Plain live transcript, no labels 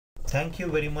Thank you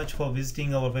very much for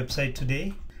visiting our website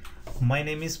today. My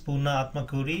name is Purna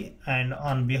Atmakuri, and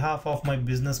on behalf of my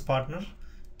business partner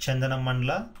Chandana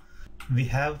Mandla, we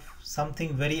have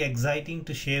something very exciting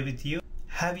to share with you.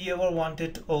 Have you ever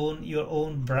wanted to own your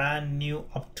own brand new,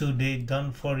 up-to-date,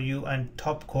 done for you and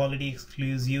top quality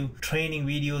exclusive training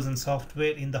videos and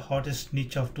software in the hottest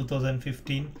niche of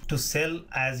 2015 to sell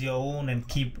as your own and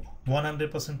keep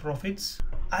 100% profits?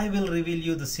 I will reveal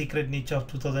you the secret niche of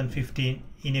 2015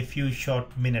 in a few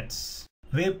short minutes,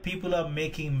 where people are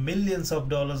making millions of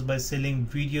dollars by selling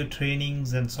video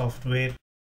trainings and software.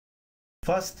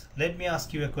 First, let me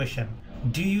ask you a question.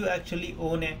 Do you actually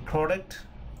own a product?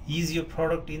 Is your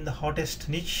product in the hottest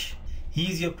niche?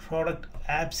 Is your product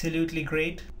absolutely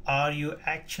great? Are you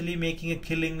actually making a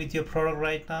killing with your product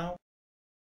right now?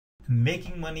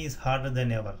 Making money is harder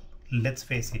than ever. Let's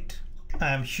face it.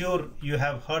 I am sure you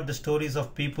have heard the stories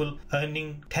of people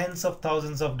earning tens of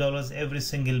thousands of dollars every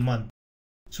single month.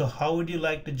 So how would you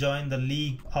like to join the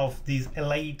league of these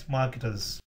elite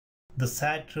marketers? The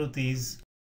sad truth is,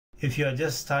 if you are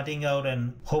just starting out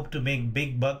and hope to make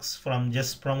big bucks from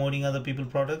just promoting other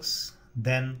people's products,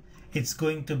 then it's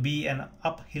going to be an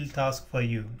uphill task for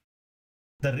you.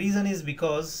 The reason is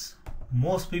because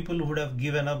most people would have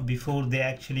given up before they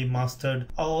actually mastered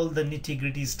all the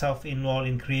nitty-gritty stuff involved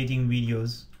in creating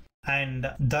videos,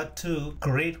 and that too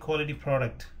great quality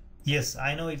product. Yes,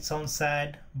 I know it sounds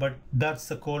sad, but that's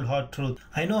the cold hard truth.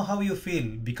 I know how you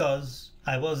feel because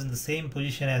I was in the same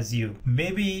position as you.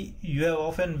 Maybe you have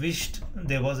often wished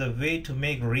there was a way to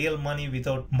make real money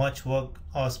without much work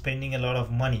or spending a lot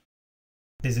of money.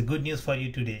 There's a good news for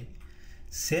you today.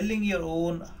 Selling your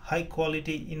own high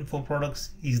quality info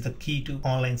products is the key to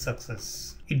online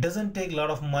success. It doesn't take a lot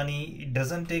of money, it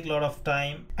doesn't take a lot of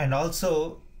time, and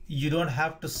also you don't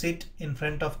have to sit in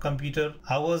front of computer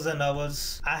hours and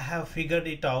hours. I have figured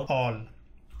it out all,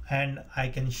 and I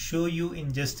can show you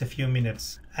in just a few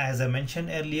minutes. As I mentioned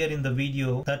earlier in the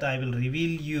video, that I will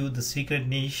reveal you the secret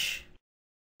niche,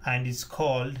 and it's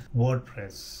called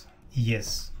WordPress.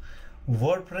 Yes,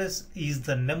 WordPress is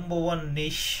the #1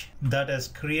 niche that has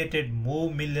created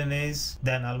more millionaires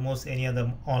than almost any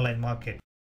other online market.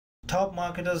 Top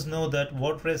marketers know that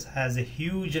WordPress has a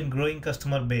huge and growing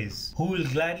customer base who will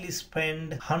gladly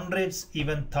spend hundreds,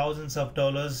 even thousands of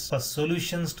dollars for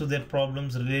solutions to their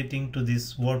problems relating to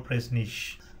this WordPress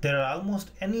niche. There are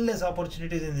almost endless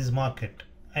opportunities in this market,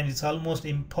 and it's almost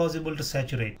impossible to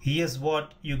saturate. Here's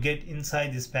what you get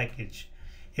inside this package: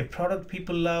 a product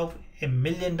people love, a $1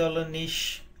 million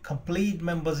niche, complete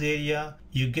members area,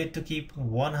 you get to keep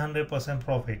 100%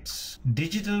 profits.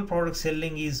 Digital product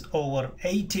selling is over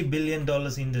 $80 billion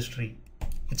industry.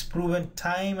 It's proven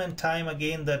time and time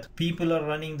again that people are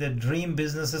running their dream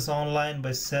businesses online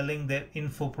by selling their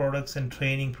info products and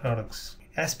training products,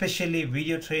 especially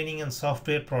video training and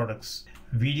software products.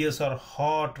 Videos are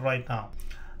hot right now.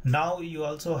 Now you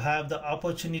also have the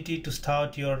opportunity to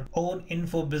start your own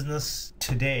info business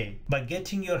today by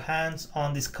getting your hands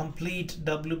on this complete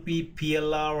WP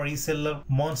PLR reseller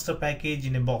monster package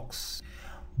in a box.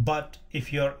 But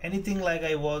if you're anything like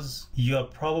I was, you're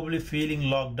probably feeling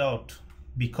locked out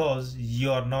because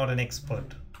you're not an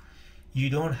expert. You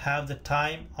don't have the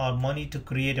time or money to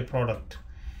create a product.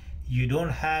 You don't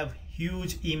have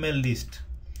huge email list.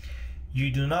 You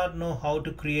do not know how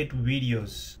to create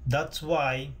videos. That's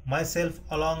why myself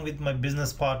along with my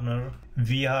business partner,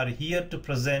 we are here to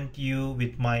present you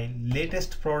with my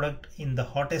latest product in the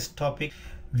hottest topic.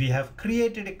 We have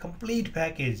created a complete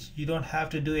package. You don't have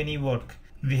to do any work.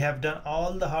 We have done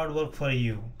all the hard work for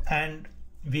you, and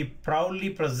we proudly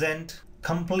present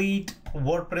complete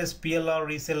WordPress PLR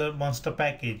reseller monster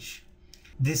package.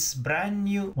 This brand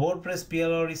new WordPress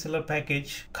PLR reseller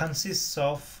package consists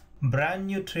of brand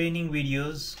new training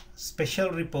videos, special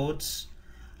reports,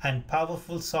 and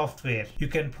powerful software. You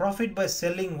can profit by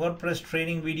selling WordPress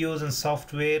training videos and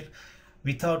software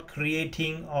without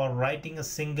creating or writing a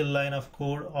single line of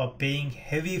code or paying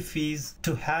heavy fees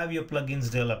to have your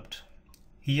plugins developed.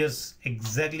 Here's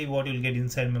exactly what you'll get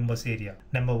inside members area.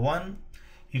 Number 1,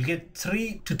 you'll get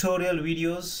 3 tutorial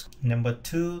videos. Number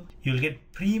 2, you'll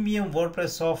get premium WordPress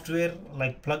software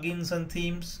like plugins and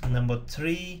themes. Number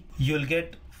 3, you'll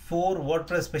get 4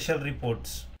 WordPress special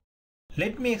reports.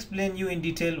 Let me explain you in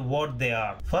detail what they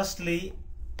are. Firstly,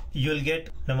 you'll get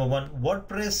number 1,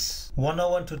 WordPress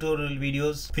 101 tutorial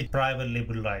videos with private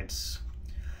label rights.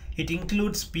 It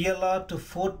includes PLR to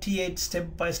 48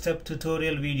 step-by-step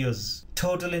tutorial videos,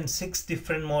 total in 6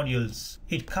 different modules.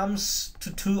 It comes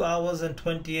to 2 hours and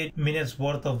 28 minutes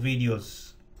worth of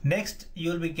videos. Next,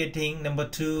 you'll be getting number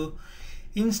 2,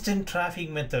 instant traffic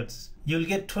methods. You'll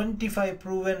get 25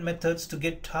 proven methods to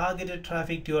get targeted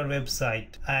traffic to your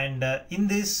website. And in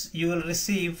this, you will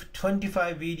receive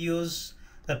 25 videos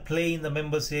that play in the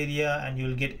members area, and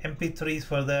you'll get MP3s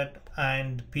for that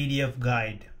and PDF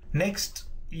guide. Next,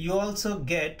 you also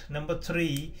get number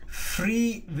 3,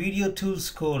 free video tools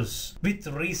course with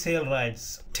resale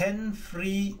rights. 10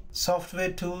 free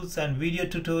software tools and video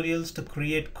tutorials to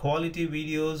create quality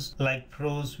videos like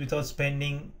pros without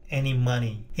spending any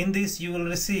money. In this, you will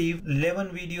receive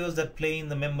 11 videos that play in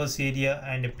the members area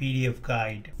and a PDF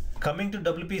guide. Coming to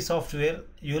WP software,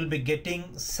 you will be getting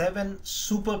 7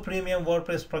 super premium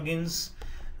WordPress plugins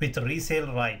with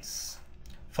resale rights.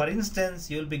 For instance,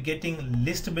 you will be getting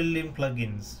list building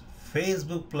plugins,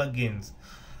 Facebook plugins,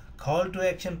 call to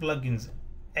action plugins,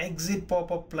 exit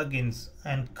pop-up plugins,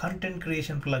 and content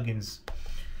creation plugins.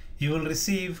 You will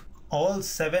receive all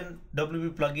 7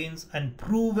 WP plugins and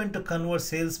proven to convert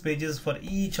sales pages for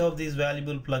each of these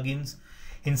valuable plugins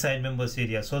inside members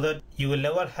area, so that you will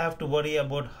never have to worry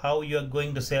about how you are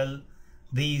going to sell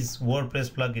these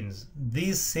WordPress plugins.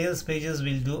 These sales pages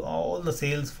will do all the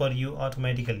sales for you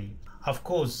automatically. Of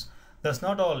course, that's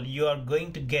not all. You are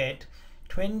going to get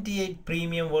 28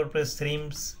 premium WordPress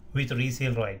themes with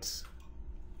resale rights.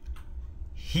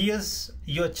 Here's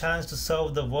your chance to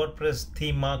serve the WordPress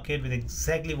theme market with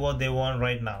exactly what they want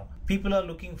right now. People are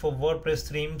looking for WordPress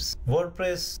themes.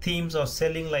 WordPress themes are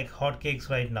selling like hotcakes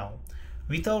right now.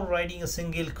 Without writing a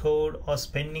single code or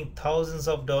spending thousands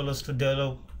of dollars to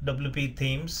develop WP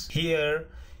themes, here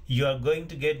you are going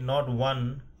to get not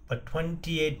 1 but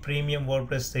 28 premium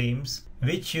WordPress themes,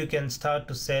 which you can start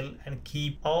to sell and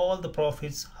keep all the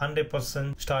profits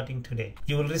 100% starting today.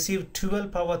 You will receive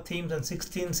 12 power themes and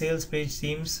 16 sales page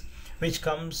themes, which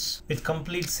comes with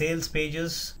complete sales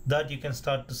pages that you can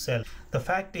start to sell. The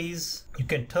fact is, you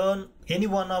can turn any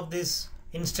one of these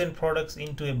instant products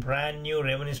into a brand new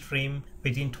revenue stream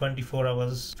within 24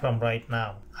 hours from right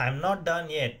now. I'm not done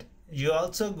yet. You're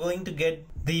also going to get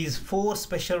these 4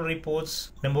 special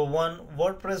reports. Number 1,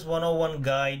 WordPress 101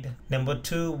 guide. Number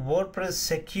 2, WordPress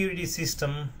security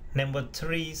system. Number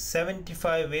 3,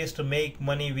 75 ways to make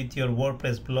money with your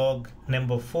WordPress blog.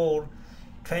 Number 4,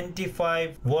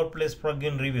 25 WordPress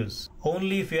plugin reviews.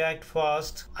 Only if you act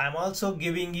fast. I'm also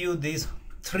giving you these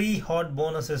 3 hot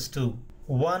bonuses too.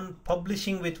 1,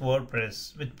 publishing with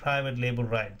WordPress with private label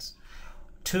rights.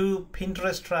 2,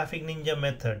 Pinterest traffic ninja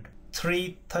method.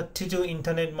 3, 32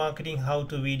 internet marketing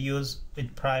how-to videos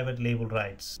with private label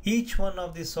rights. Each one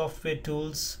of these software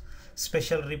tools,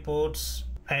 special reports,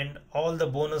 and all the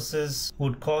bonuses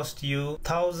would cost you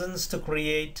thousands to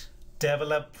create,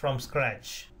 develop from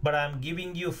scratch. But I'm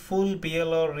giving you full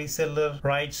PLR reseller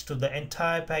rights to the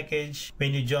entire package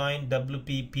when you join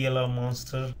WP PLR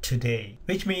Monster today,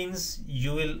 which means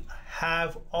you will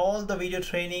have all the video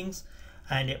trainings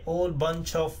and a whole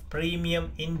bunch of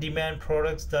premium in-demand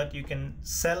products that you can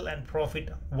sell and profit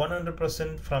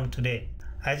 100% from today.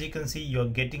 As you can see, you're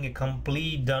getting a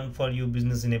complete done for you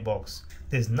business in a box.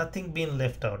 There's nothing being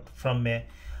left out, from a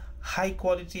high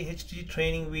quality HD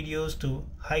training videos to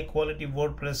high quality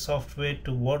WordPress software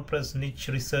to WordPress niche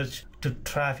research to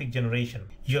traffic generation.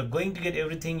 You're going to get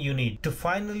everything you need to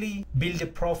finally build a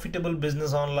profitable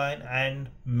business online and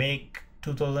make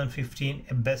 2015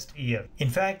 a best year. In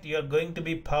fact, you are going to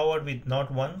be powered with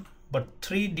not 1 but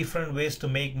 3 different ways to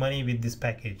make money with this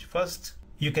package. First,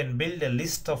 you can build a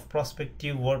list of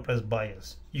prospective WordPress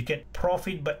buyers. You can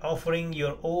profit by offering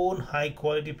your own high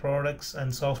quality products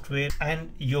and software,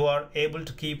 and you are able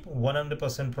to keep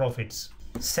 100% profits.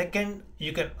 Second,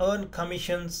 you can earn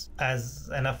commissions as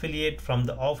an affiliate from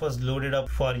the offers loaded up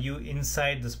for you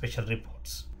inside the special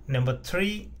reports. Number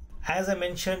 3, as I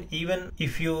mentioned, even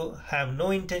if you have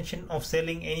no intention of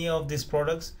selling any of these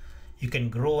products, you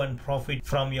can grow and profit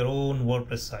from your own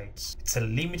WordPress sites. It's a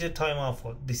limited time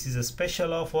offer. This is a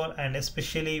special offer, and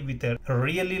especially with a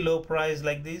really low price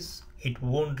like this, it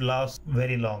won't last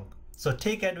very long. So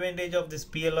take advantage of this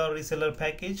PLR reseller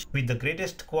package with the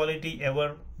greatest quality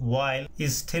ever while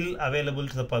is still available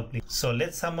to the public. So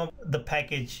let's sum up the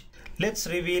package. Let's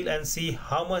reveal and see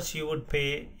how much you would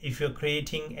pay if you're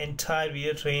creating entire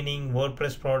video training,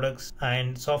 WordPress products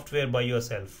and software by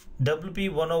yourself.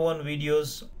 WP 101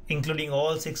 videos, including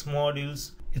all 6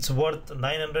 modules, it's worth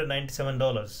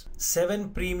 $997. 7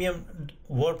 premium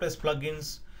WordPress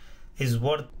plugins is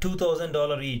worth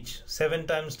 $2,000 each, 7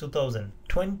 times 2,000.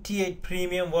 28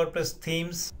 premium WordPress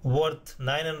themes worth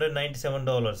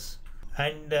 $997.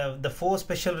 And the 4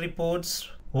 special reports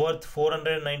worth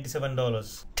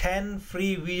 $497. 10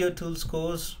 free video tools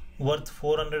course worth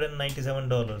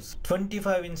 $497.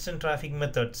 25 instant traffic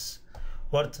methods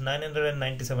worth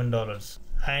 $997.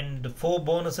 and 4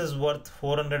 bonuses worth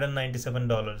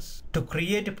 $497. To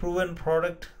create a proven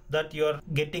product that you're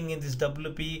getting in this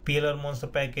WP PLR Monster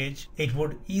package, it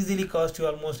would easily cost you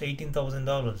almost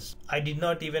 $18,000. I did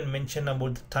not even mention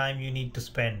about the time you need to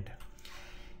spend.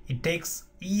 It takes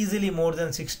easily more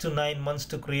than 6 to 9 months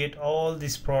to create all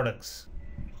these products.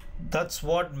 That's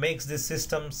what makes this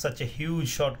system such a huge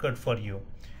shortcut for you.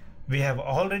 We have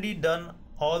already done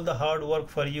all the hard work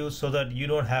for you so that you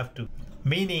don't have to.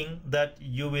 Meaning that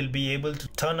you will be able to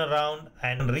turn around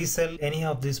and resell any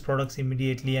of these products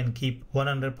immediately and keep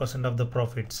 100% of the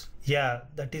profits. Yeah,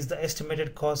 that is the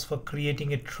estimated cost for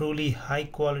creating a truly high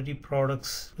quality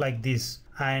products like this.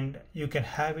 And you can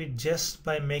have it just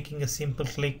by making a simple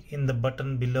click in the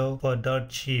button below for dirt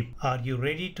cheap. Are you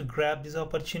ready to grab this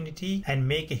opportunity and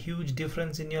make a huge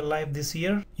difference in your life this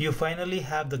year? You finally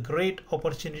have the great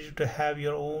opportunity to have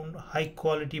your own high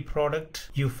quality product.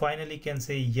 You finally can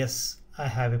say, yes, I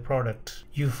have a product.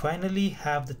 You finally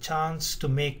have the chance to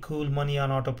make cool money on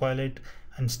autopilot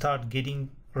and start getting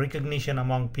recognition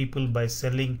among people by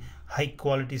selling high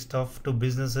quality stuff to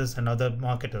businesses and other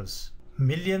marketers.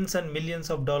 Millions and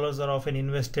millions of dollars are often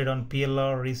invested on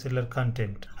PLR reseller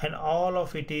content, and all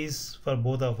of it is for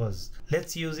both of us.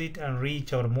 Let's use it and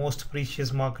reach our most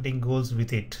precious marketing goals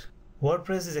with it.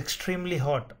 WordPress is extremely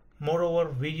hot. Moreover,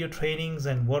 video trainings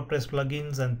and WordPress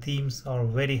plugins and themes are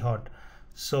very hot.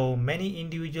 So many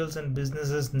individuals and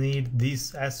businesses need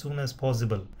this as soon as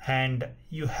possible, and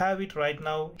you have it right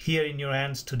now here in your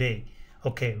hands today.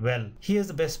 Okay, well, here's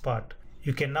the best part.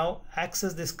 You can now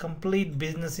access this complete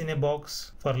business in a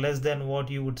box for less than what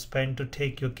you would spend to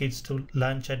take your kids to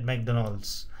lunch at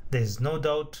McDonald's. There is no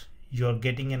doubt you're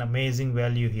getting an amazing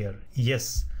value here.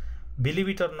 Yes, believe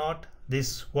it or not,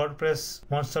 this WordPress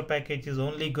Monster package is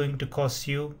only going to cost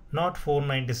you not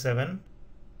 $497,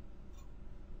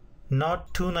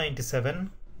 not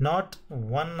 $297, not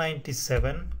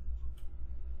 $197,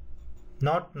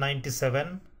 not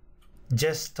 $97,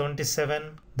 just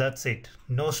 $27. That's it.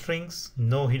 No strings,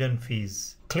 no hidden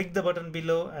fees. Click the button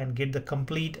below and get the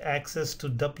complete access to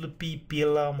WP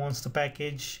PLR Monster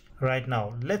package right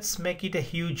now. Let's make it a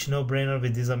huge no-brainer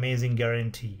with this amazing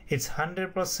guarantee. It's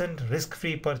 100%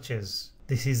 risk-free purchase.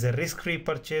 This is a risk-free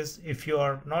purchase. If you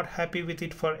are not happy with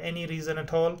it for any reason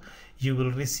at all, you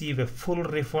will receive a full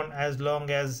refund as long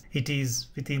as it is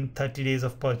within 30 days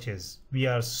of purchase. We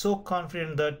are so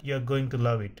confident that you are going to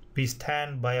love it. We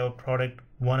stand by our product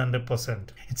 100%.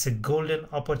 It's a golden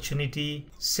opportunity.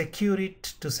 Secure it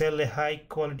to sell a high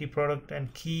quality product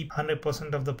and keep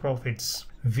 100% of the profits.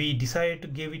 We decided to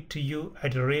give it to you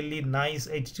at a really nice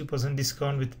 82%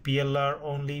 discount with PLR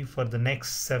only for the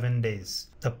next 7 days.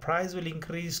 The price will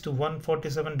increase to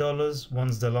 $147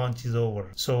 once the launch is over.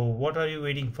 So what are you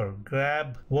waiting for?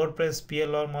 Grab WordPress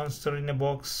PLR Monster in a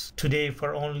box today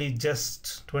for only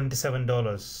just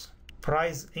 $27.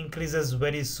 Price increases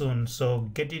very soon, so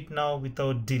get it now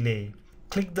without delay.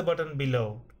 Click the button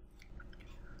below.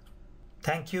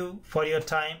 Thank you for your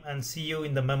time and see you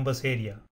in the members area.